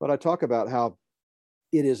 But I talk about how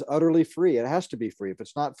it is utterly free. It has to be free. If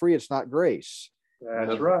it's not free, it's not grace.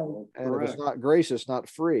 That's right. And if it's not grace, it's not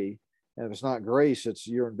free. And if it's not grace,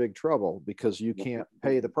 you're in big trouble because you can't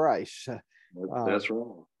pay the price. That's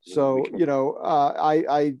right. So, you know,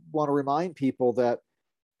 I want to remind people that,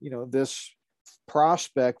 you know, this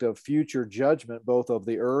prospect of future judgment, both of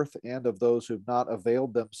the earth and of those who've not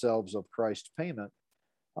availed themselves of Christ's payment,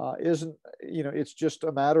 isn't, it's just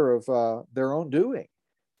a matter of their own doing.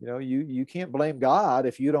 You can't blame God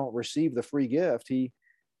if you don't receive the free gift. He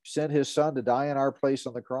sent his son to die in our place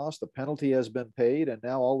on the cross. The penalty has been paid, and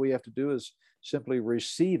now all we have to do is simply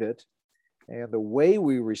receive it. And the way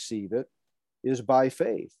we receive it is by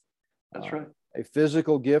faith. That's right. A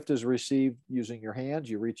physical gift is received using your hands.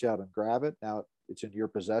 You reach out and grab it. Now it's in your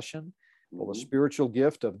possession. Well, the spiritual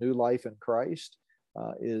gift of new life in Christ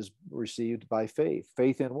is received by faith.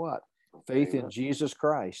 Faith in what? Faith in Jesus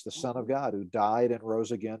Christ, the Son of God, who died and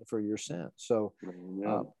rose again for your sins. So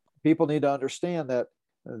people need to understand that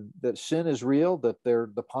sin is real, that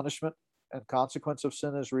the punishment and consequence of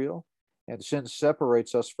sin is real, and sin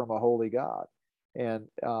separates us from a holy God. And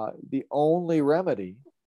the only remedy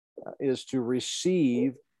is to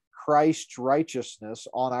receive Christ's righteousness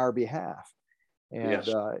on our behalf. And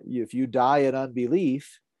if you die in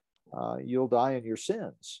unbelief, you'll die in your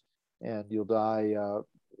sins, and you'll die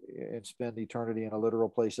and spend eternity in a literal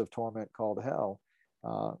place of torment called hell,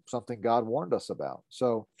 something God warned us about.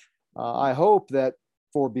 So I hope that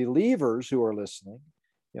for believers who are listening,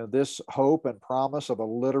 this hope and promise of a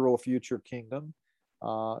literal future kingdom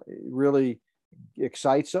really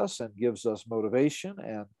excites us and gives us motivation,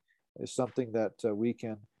 and is something that we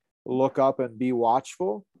can look up and be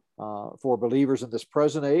watchful. For believers in this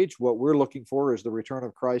present age, what we're looking for is the return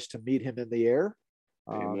of Christ to meet him in the air,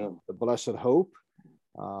 the blessed hope.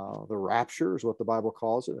 The rapture is what the Bible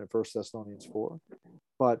calls it in 1 Thessalonians 4.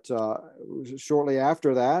 But shortly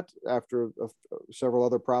after that, after several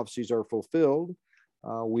other prophecies are fulfilled,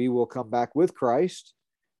 we will come back with Christ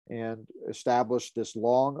and establish this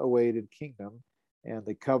long-awaited kingdom, and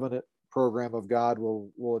the covenant program of God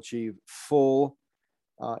will achieve full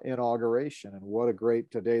inauguration. And what a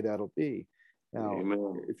great day that'll be. Now,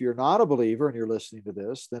 if you're not a believer and you're listening to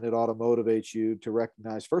this, then it ought to motivate you to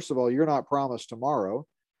recognize, first of all, you're not promised tomorrow.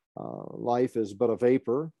 Life is but a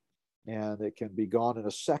vapor, and it can be gone in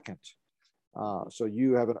a second. So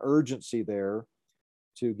you have an urgency there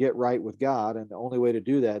to get right with God, and the only way to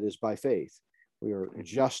do that is by faith. We are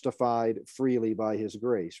justified freely by his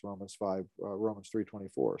grace, Romans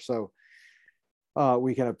 3:24. So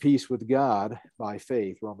we can have peace with God by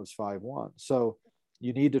faith, Romans 5:1. So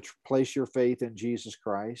you need to place your faith in Jesus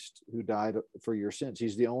Christ, who died for your sins.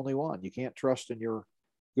 He's the only one. You can't trust in your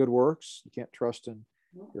good works. You can't trust in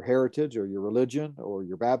your heritage or your religion or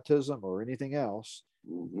your baptism or anything else.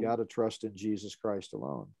 You got to trust in Jesus Christ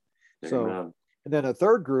alone. So, and then a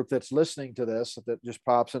third group that's listening to this that just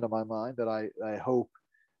pops into my mind that I hope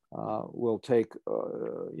will take,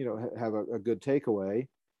 have a good takeaway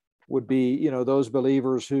would be, those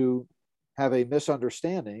believers who have a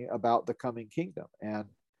misunderstanding about the coming kingdom, and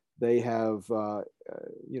they have,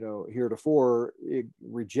 heretofore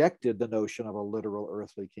rejected the notion of a literal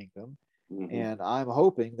earthly kingdom. And I'm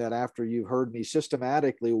hoping that after you've heard me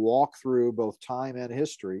systematically walk through both time and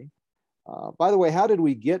history, by the way, how did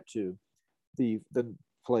we get to the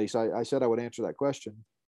place? I said I would answer that question,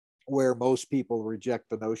 where most people reject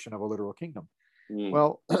the notion of a literal kingdom.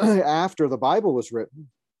 Well, after the Bible was written,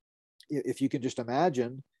 if you can just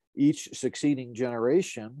imagine each succeeding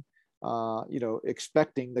generation,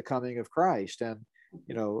 expecting the coming of Christ. And,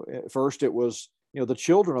 at first it was, the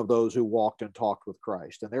children of those who walked and talked with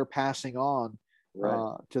Christ, and they're passing on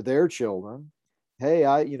to their children. Hey,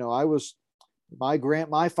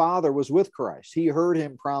 my father was with Christ. He heard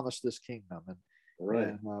him promise this kingdom.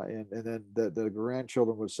 And then the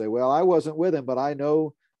grandchildren would say, well, I wasn't with him, but I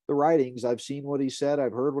know the writings. I've seen what he said.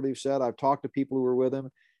 I've heard what he said. I've talked to people who were with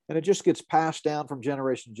him. And it just gets passed down from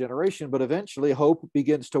generation to generation. But eventually hope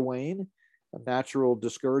begins to wane. A natural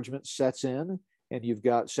discouragement sets in. And you've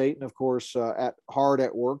got Satan, of course, hard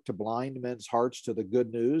at work to blind men's hearts to the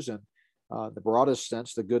good news. And in the broadest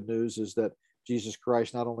sense, the good news is that Jesus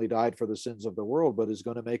Christ not only died for the sins of the world, but is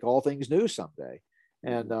going to make all things new someday.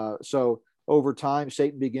 And so over time,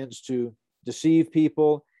 Satan begins to deceive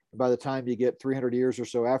people. And by the time you get 300 years or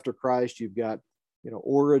so after Christ, you've got,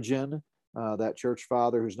 Origen, that church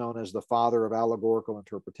father who's known as the father of allegorical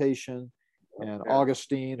interpretation, and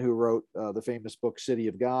Augustine, who wrote the famous book City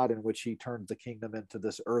of God, in which he turned the kingdom into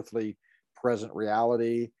this earthly present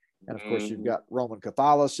reality. And of course, you've got Roman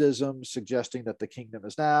Catholicism suggesting that the kingdom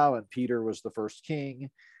is now, and Peter was the first king,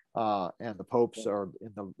 and the popes are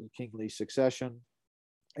in the kingly succession.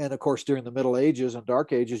 And of course, during the Middle Ages and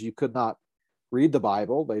Dark Ages, you could not read the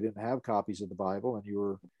Bible. They didn't have copies of the Bible, and you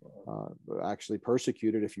were actually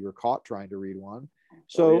persecuted if you were caught trying to read one.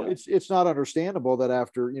 So it's not understandable that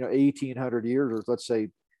after 1,800 years, or let's say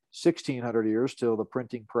 1,600 years till the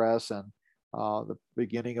printing press and the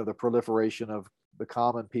beginning of the proliferation of the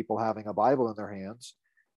common people having a Bible in their hands,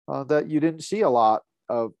 that you didn't see a lot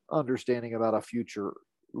of understanding about a future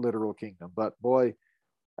literal kingdom. But boy,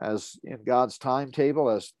 as in God's timetable,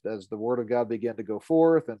 as the Word of God began to go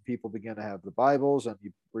forth and people began to have the Bibles, and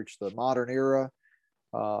you reach the modern era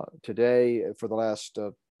today, for the last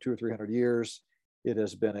 200 or 300 years, it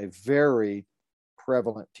has been a very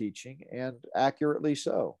prevalent teaching, and accurately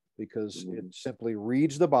so, because it simply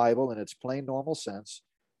reads the Bible in its plain normal sense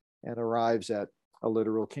and arrives at a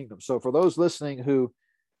literal kingdom. So for those listening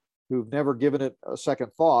who've never given it a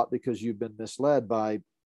second thought because you've been misled by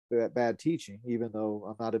that bad teaching, even though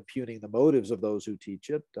I'm not impugning the motives of those who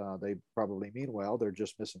teach it, they probably mean well, they're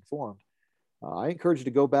just misinformed. I encourage you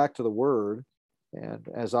to go back to the Word, and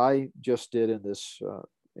as I just did in this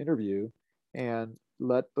interview, and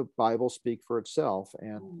let the Bible speak for itself,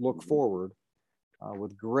 and look forward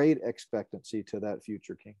with great expectancy to that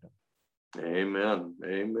future kingdom. Amen.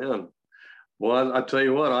 Amen. Well, I tell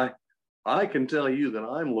you what, I can tell you that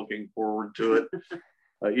I'm looking forward to it.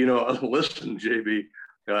 Listen, JB,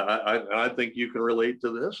 I think you can relate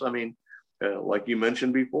to this. I mean, like you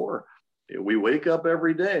mentioned before, we wake up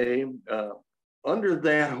every day under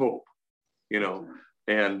that hope,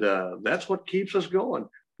 and that's what keeps us going,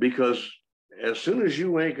 because as soon as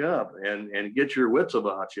you wake up and get your wits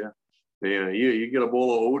about you, you get a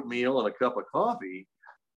bowl of oatmeal and a cup of coffee,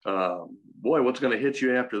 boy, what's going to hit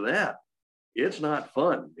you after that? It's not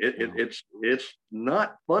fun. It's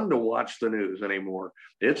not fun to watch the news anymore.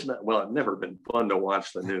 It's never been fun to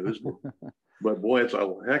watch the news, but boy, it's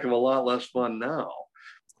a heck of a lot less fun now.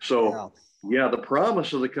 So yeah, the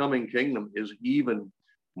promise of the coming kingdom is even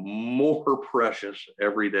more precious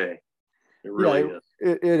every day. It really is.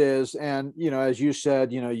 It is. And, as you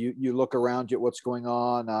said, you look around at what's going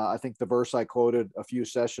on. I think the verse I quoted a few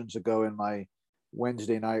sessions ago in my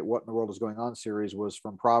Wednesday night, What in the World is Going On series, was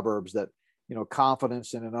from Proverbs, that,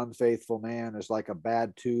 confidence in an unfaithful man is like a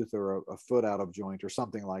bad tooth or a foot out of joint or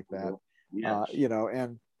something like that. Yes.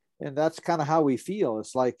 And that's kind of how we feel.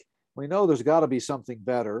 It's like, we know there's got to be something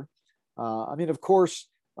better. Of course,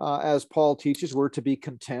 as Paul teaches, we're to be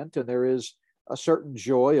content, and there is a certain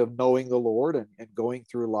joy of knowing the Lord and going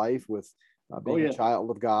through life with being a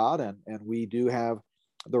child of God. And we do have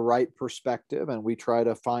the right perspective, and we try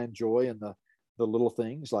to find joy in the little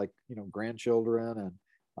things like, grandchildren and,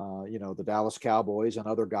 the Dallas Cowboys and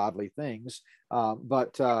other godly things.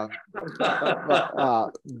 But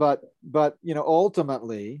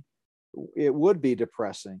ultimately it would be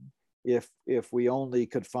depressing if we only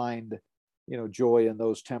could find, joy in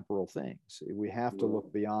those temporal things. We have to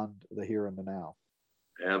look beyond the here and the now.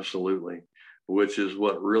 Absolutely. Which is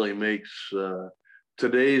what really makes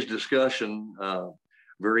today's discussion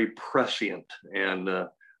very prescient. And I'm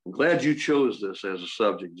glad you chose this as a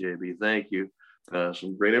subject, JB. Thank you.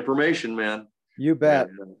 Some great information, man. You bet.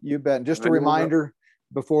 You bet. And just a reminder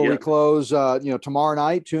before we close, tomorrow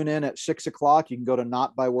night, tune in at 6:00. You can go to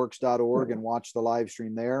notbyworks.org and watch the live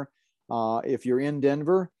stream there. If you're in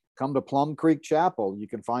Denver, come to Plum Creek Chapel. You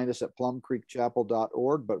can find us at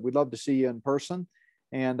plumcreekchapel.org, but we'd love to see you in person.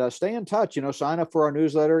 And stay in touch, sign up for our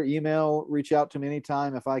newsletter, email, reach out to me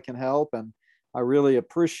anytime if I can help. And I really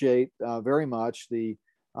appreciate very much the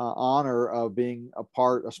honor of being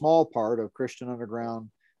a small part of Christian Underground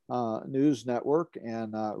News Network,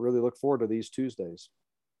 and really look forward to these Tuesdays.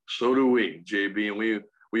 So do we, JB, and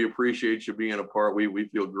we appreciate you being a part. We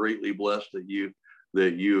feel greatly blessed that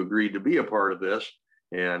you agreed to be a part of this.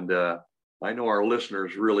 And I know our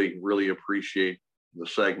listeners really, really appreciate the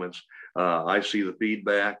segments. I see the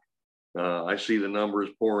feedback. I see the numbers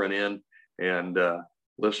pouring in, and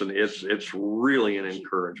listen, it's really an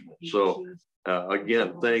encouragement. So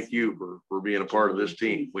again, thank you for being a part of this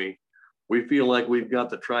team. We feel like we've got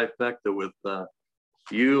the trifecta with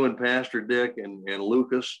you and Pastor Dick and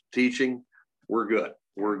Lucas teaching. We're good.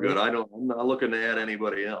 We're good. I'm not looking to add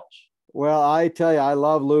anybody else. Well, I tell you, I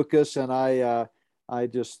love Lucas, and I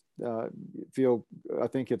just I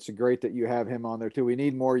think it's great that you have him on there too. We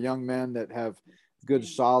need more young men that have good,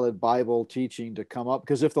 solid Bible teaching to come up,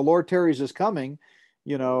 because if the Lord tarries is coming,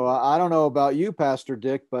 I don't know about you, Pastor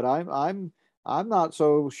Dick, but I'm not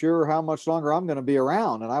so sure how much longer I'm going to be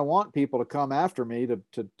around, and I want people to come after me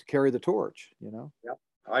to carry the torch. Yeah,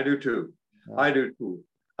 I do too. I do too.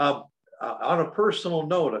 On a personal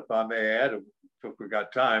note, if I may add, if we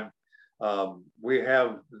got time, we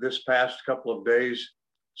have this past couple of days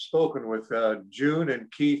spoken with June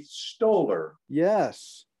and Keith Stoller.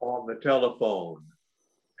 Yes. On the telephone,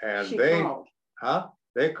 and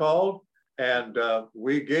they called, and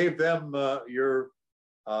we gave them your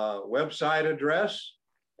website address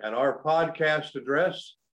and our podcast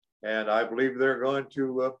address, and I believe they're going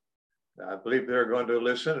to. I believe they're going to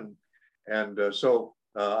listen, and so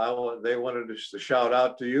they wanted us to shout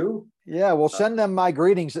out to you. Yeah, well, send them my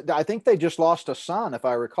greetings. I think they just lost a son, if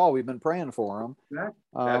I recall. We've been praying for them.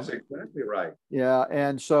 That's exactly right. Yeah,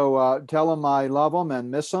 and so tell them I love them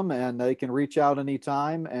and miss them, and they can reach out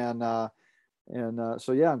anytime.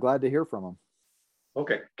 So yeah, I'm glad to hear from them.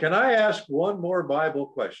 Okay, can I ask one more Bible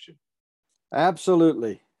question?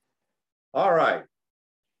 Absolutely. All right.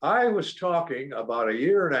 I was talking about a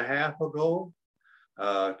year and a half ago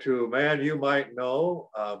to a man you might know,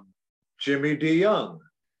 Jimmy DeYoung.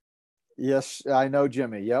 Yes, I know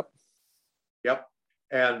Jimmy. Yep. Yep.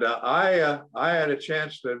 And I had a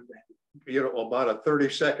chance to, about a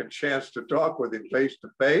 30-second chance to talk with him face to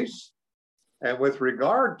face. And with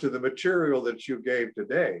regard to the material that you gave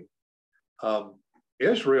today,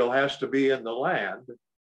 Israel has to be in the land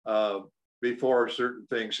before certain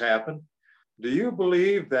things happen. Do you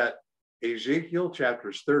believe that Ezekiel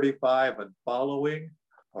chapters 35 and following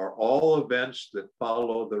are all events that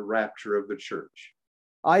follow the rapture of the church?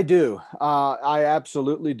 I do. I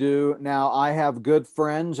absolutely do. Now, I have good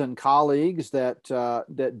friends and colleagues that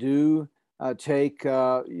do take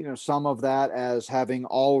some of that as having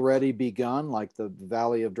already begun, like the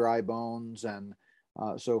Valley of Dry Bones and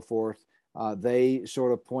so forth. They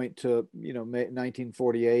sort of point to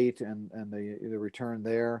 1948 and the return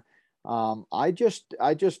there. I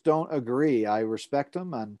just don't agree. I respect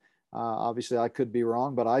them, and obviously I could be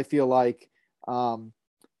wrong, but I feel like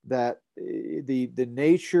that the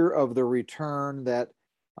nature of the return that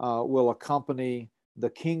will accompany the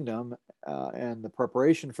kingdom and the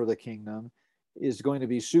preparation for the kingdom is going to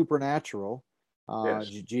be supernatural. Yes.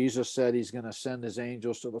 Jesus said he's going to send his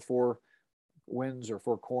angels to the four winds or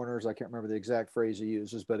four corners. I can't remember the exact phrase he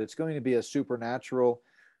uses, but it's going to be a supernatural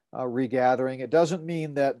regathering. It doesn't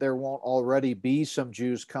mean that there won't already be some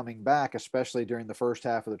Jews coming back, especially during the first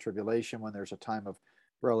half of the tribulation when there's a time of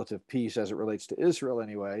relative peace as it relates to Israel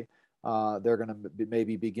anyway. They're going to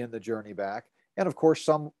maybe begin the journey back. And of course,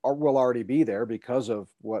 some will already be there because of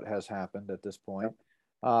what has happened at this point.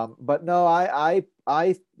 But no, I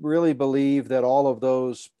really believe that all of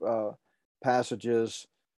those passages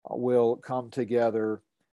will come together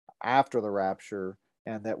after the rapture,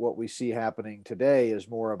 and that what we see happening today is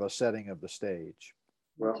more of a setting of the stage.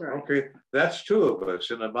 Well, okay, that's two of us.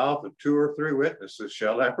 In the mouth of two or three witnesses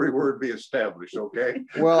shall every word be established, okay?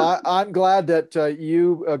 Well, I'm glad that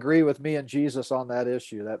you agree with me and Jesus on that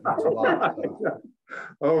issue. That means a lot. So.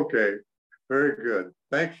 Okay, very good.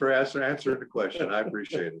 Thanks for answering the question. I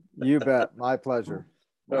appreciate it. You bet. My pleasure.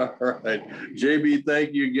 All right. JB,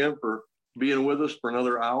 thank you again for being with us for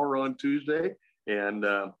another hour on Tuesday. And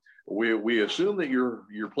we assume that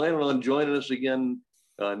you're planning on joining us again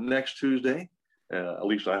next Tuesday. At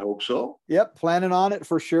least I hope so. Yep, planning on it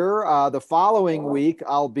for sure. The following week,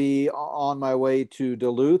 I'll be on my way to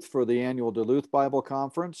Duluth for the annual Duluth Bible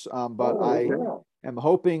Conference. I am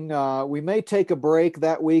hoping we may take a break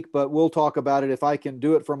that week, but we'll talk about it. If I can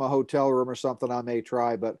do it from a hotel room or something, I may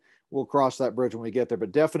try, but we'll cross that bridge when we get there.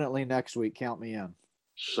 But definitely next week, count me in.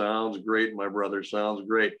 Sounds great, my brother. Sounds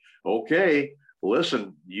great. Okay,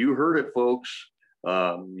 listen, you heard it, folks.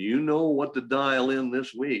 You know what to dial in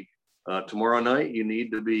this week. Tomorrow night, you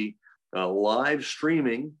need to be live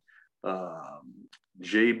streaming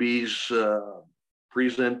JB's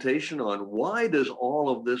presentation on why does all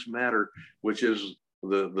of this matter, which is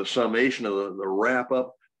the summation of the wrap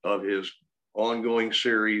up of his ongoing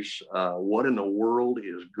series, What in the World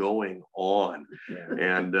is Going On?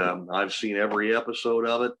 And I've seen every episode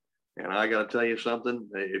of it. And I got to tell you something,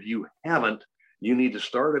 if you haven't, you need to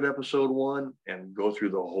start at episode 1 and go through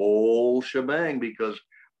the whole shebang, because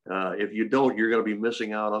if you don't, you're going to be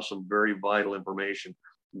missing out on some very vital information.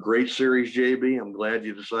 Great series, JB. I'm glad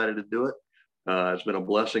you decided to do it. It's been a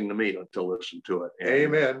blessing to me to listen to it.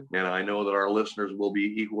 Amen. And I know that our listeners will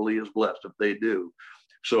be equally as blessed if they do.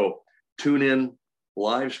 So tune in,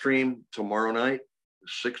 live stream tomorrow night,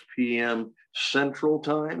 6 p.m. Central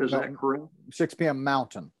Time. Is that correct? 6 p.m.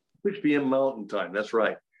 Mountain. 6 p.m. Mountain Time. That's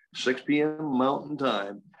right. 6 p.m. Mountain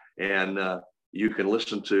Time. And you can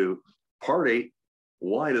listen to part 8.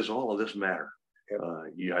 Why does all of this matter?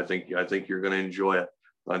 I think you're going to enjoy it.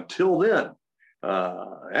 Until then,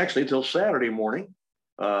 actually until Saturday morning,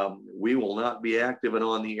 we will not be active and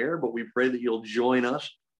on the air, but we pray that you'll join us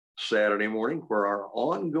Saturday morning for our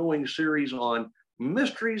ongoing series on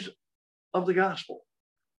mysteries of the gospel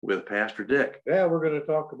with Pastor Dick. Yeah, we're going to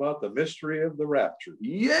talk about the mystery of the rapture.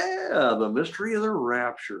 Yeah, the mystery of the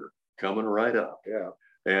rapture coming right up. Yeah.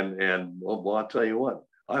 And well, I'll tell you what,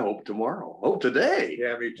 I hope tomorrow. Oh, today.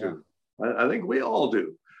 Yeah, me too. I think we all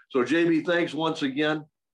do. So, JB, thanks once again.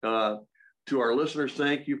 To our listeners,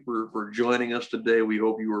 thank you for joining us today. We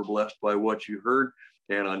hope you were blessed by what you heard.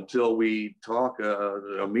 And until we talk,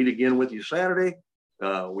 meet again with you Saturday,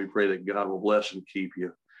 we pray that God will bless and keep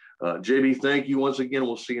you. JB, thank you once again.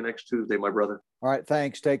 We'll see you next Tuesday, my brother. All right.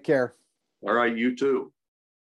 Thanks. Take care. All right. You too.